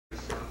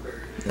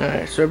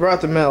Alright, so I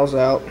brought the males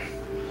out.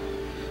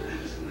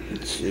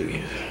 Let's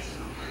see.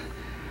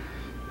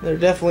 They're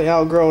definitely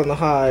outgrowing the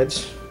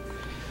hides.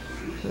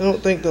 I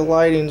don't think the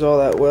lighting's all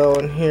that well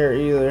in here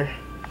either.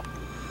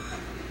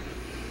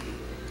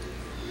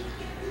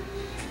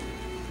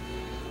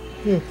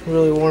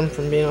 Really warm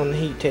from being on the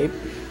heat tape.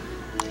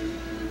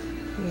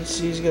 You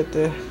see he's got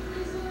the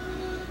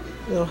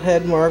little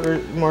head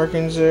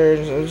markings there.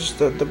 And just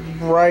the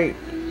bright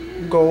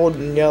gold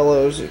and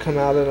yellows that come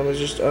out of them is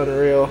just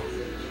unreal.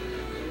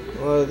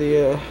 A lot of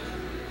the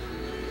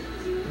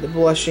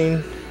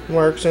blushing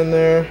marks in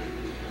there,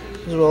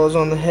 as well as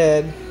on the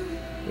head.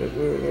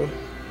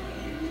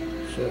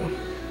 So,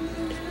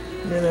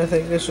 and then I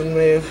think this one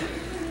may have.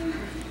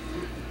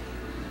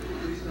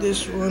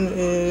 This one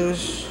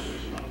is.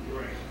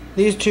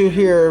 These two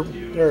here,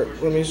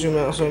 let me zoom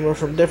out some, are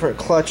from different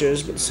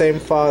clutches, but the same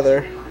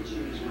father.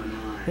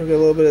 We've got a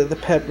little bit of the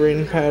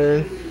peppering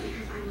pattern.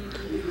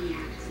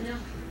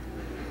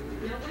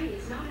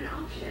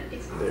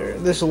 There,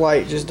 this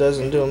light just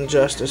doesn't do them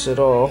justice at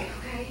all.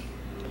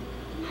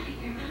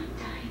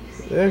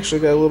 They actually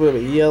got a little bit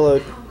of a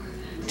yellow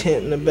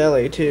tint in the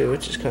belly too,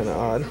 which is kind of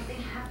odd.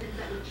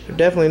 They're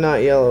definitely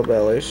not yellow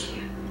bellies.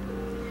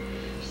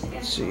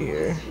 Let's see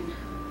here.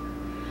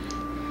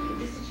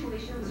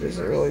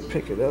 Doesn't really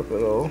pick it up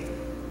at all.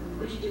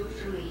 Would you do it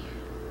for me?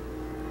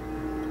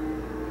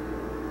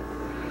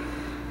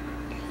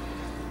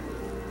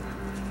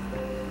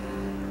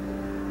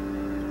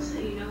 So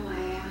you know why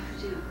I have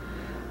to.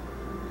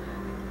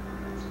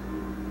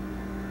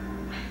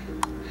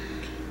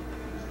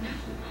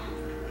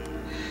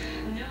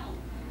 No.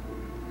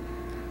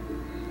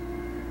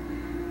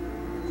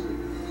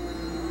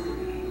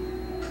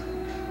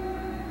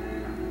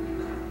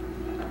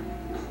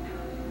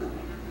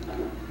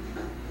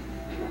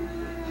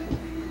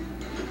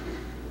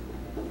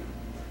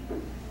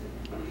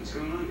 What's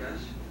going on, guys?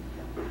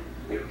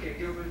 You okay,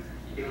 Gilbert?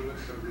 You don't look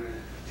so good.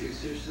 Dude,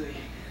 seriously,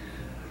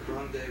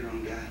 wrong day,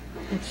 wrong guy.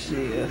 Let's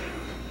see,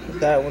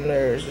 that one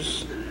there is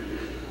just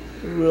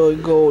really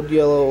gold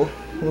yellow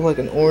with like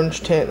an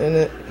orange tint in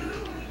it.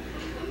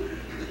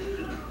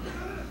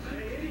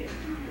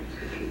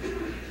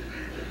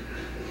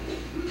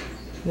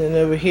 Then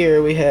over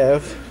here we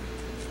have,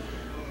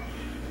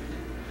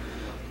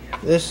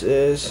 this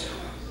is,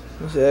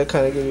 I'll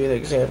kind of give you an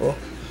example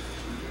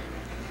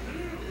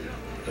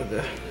of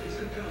the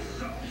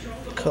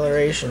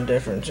coloration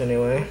difference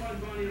anyway.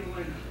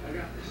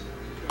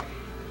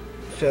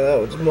 So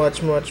that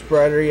was much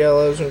brighter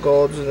yellows and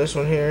golds than this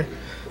one here.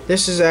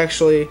 This is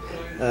actually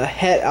a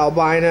het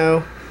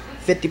albino,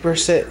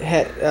 50%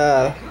 het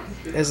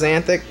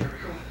axanthic.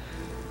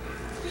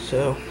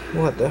 So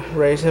we'll have to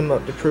raise him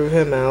up to prove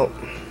him out.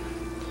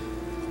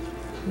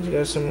 He's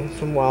got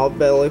some wild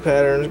belly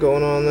patterns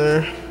going on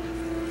there.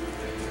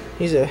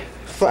 He's a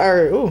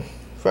fiery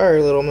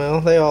little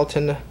male. They all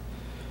tend to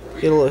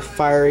get a little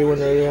fiery when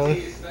they're young.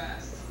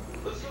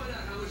 Let's find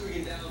out how much we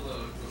can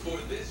download before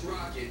this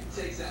rocket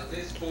takes out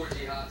this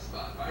 4G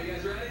hotspot. Are you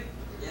guys ready?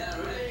 Yeah,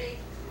 ready.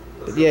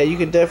 But yeah, you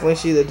can definitely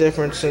see the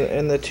difference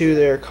in the two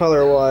there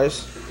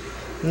color-wise.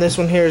 And this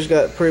one here has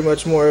got pretty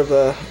much more of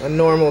a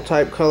normal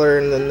type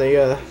color than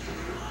the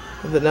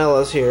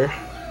vanillas here.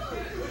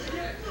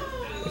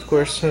 Of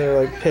course, they're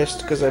like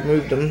pissed because I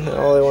moved them.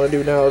 All they want to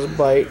do now is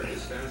bite.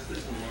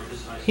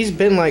 He's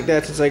been like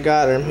that since I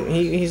got him.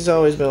 He's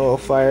always been a little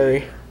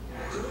fiery.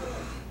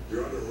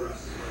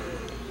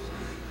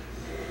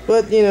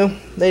 But, you know,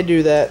 they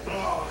do that.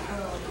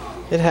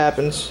 It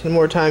happens. The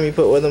more time you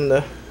put with them,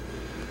 the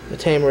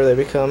tamer they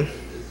become.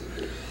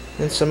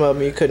 And some of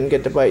them you couldn't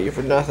get to bite you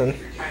for nothing.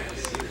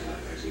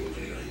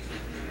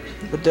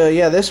 But,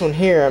 yeah, this one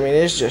here, I mean,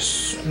 it's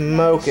just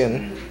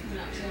smoking.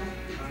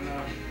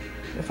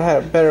 If I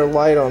had a better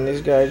light on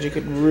these guys, you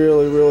could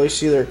really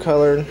see their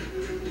color.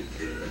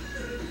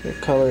 Their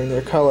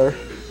color.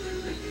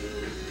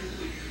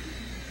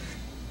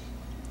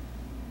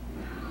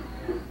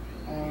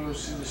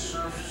 See the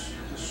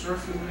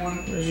surfing one?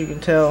 As you can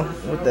tell,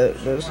 with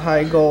those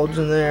high golds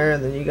in there,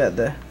 and then you got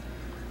the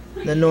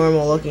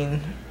normal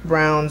looking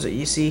browns that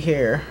you see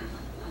here.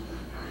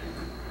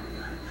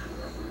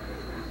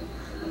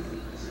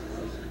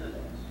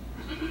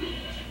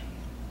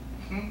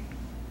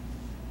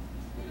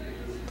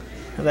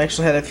 I've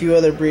actually had a few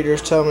other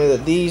breeders tell me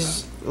that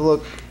these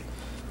look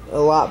a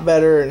lot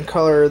better in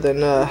color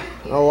than a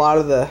lot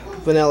of the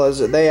vanillas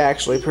that they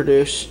actually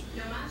produce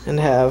and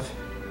have.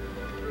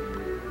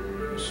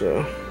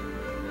 So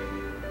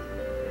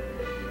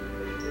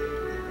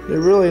they're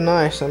really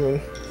nice. I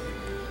mean,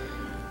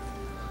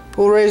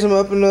 we'll raise them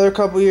up another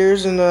couple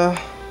years and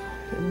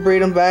breed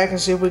them back and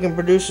see if we can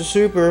produce a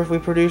super. If we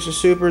produce a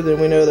super,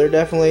 then we know they're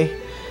definitely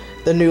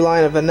the new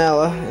line of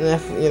vanilla, and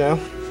if, you know,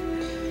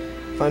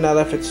 find out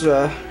if it's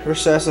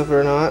recessive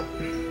or not.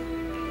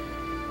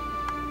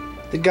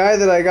 The guy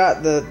that I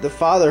got the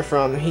father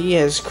from, he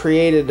has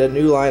created a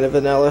new line of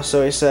vanilla,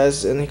 so he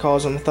says, and he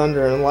calls them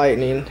Thunder and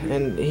Lightning,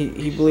 and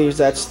he believes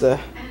that's the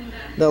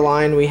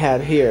line we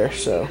had here.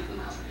 So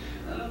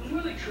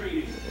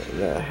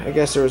I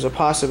guess there was a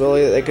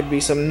possibility that they could be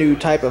some new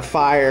type of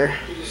fire.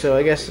 So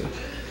I guess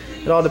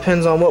it all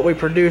depends on what we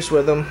produce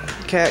with them.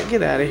 Cat,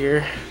 get out of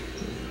here.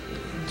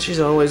 She's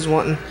always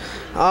wanting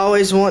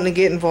to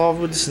get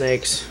involved with the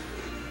snakes.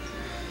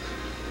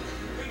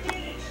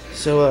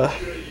 So,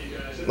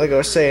 like I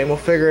was saying, we'll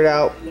figure it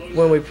out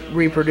when we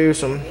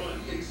reproduce them.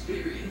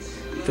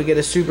 If we get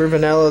a super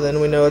vanilla, then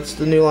we know it's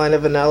the new line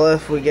of vanilla.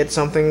 If we get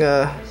something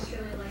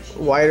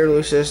white or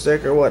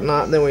leucistic or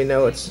whatnot, then we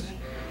know it's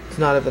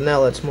not a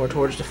vanilla, it's more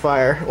towards the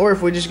fire. Or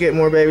if we just get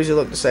more babies that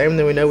look the same,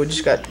 then we know we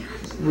just got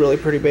really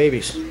pretty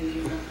babies.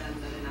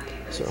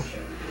 So,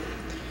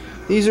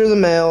 these are the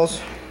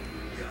males.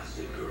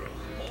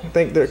 I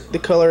think the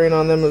coloring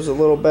on them is a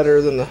little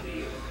better than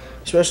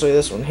especially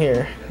this one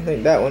here. I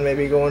think that one may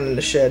be going in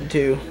the shed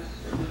too.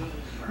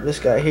 This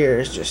guy here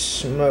is just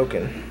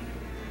smoking.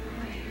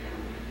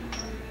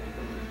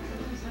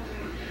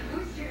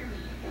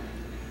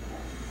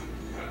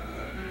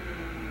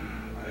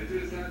 I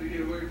just had to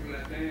get away from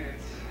that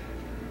dance.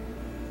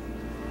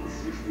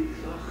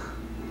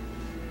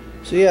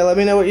 So yeah, let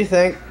me know what you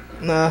think.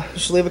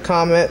 Just leave a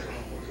comment.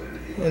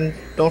 And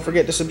don't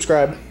forget to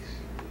subscribe.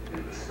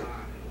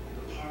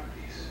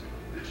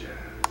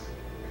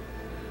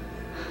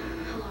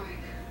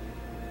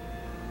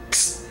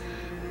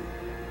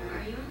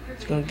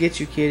 It's gonna get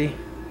you, kitty.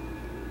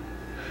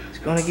 It's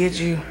gonna get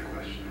you.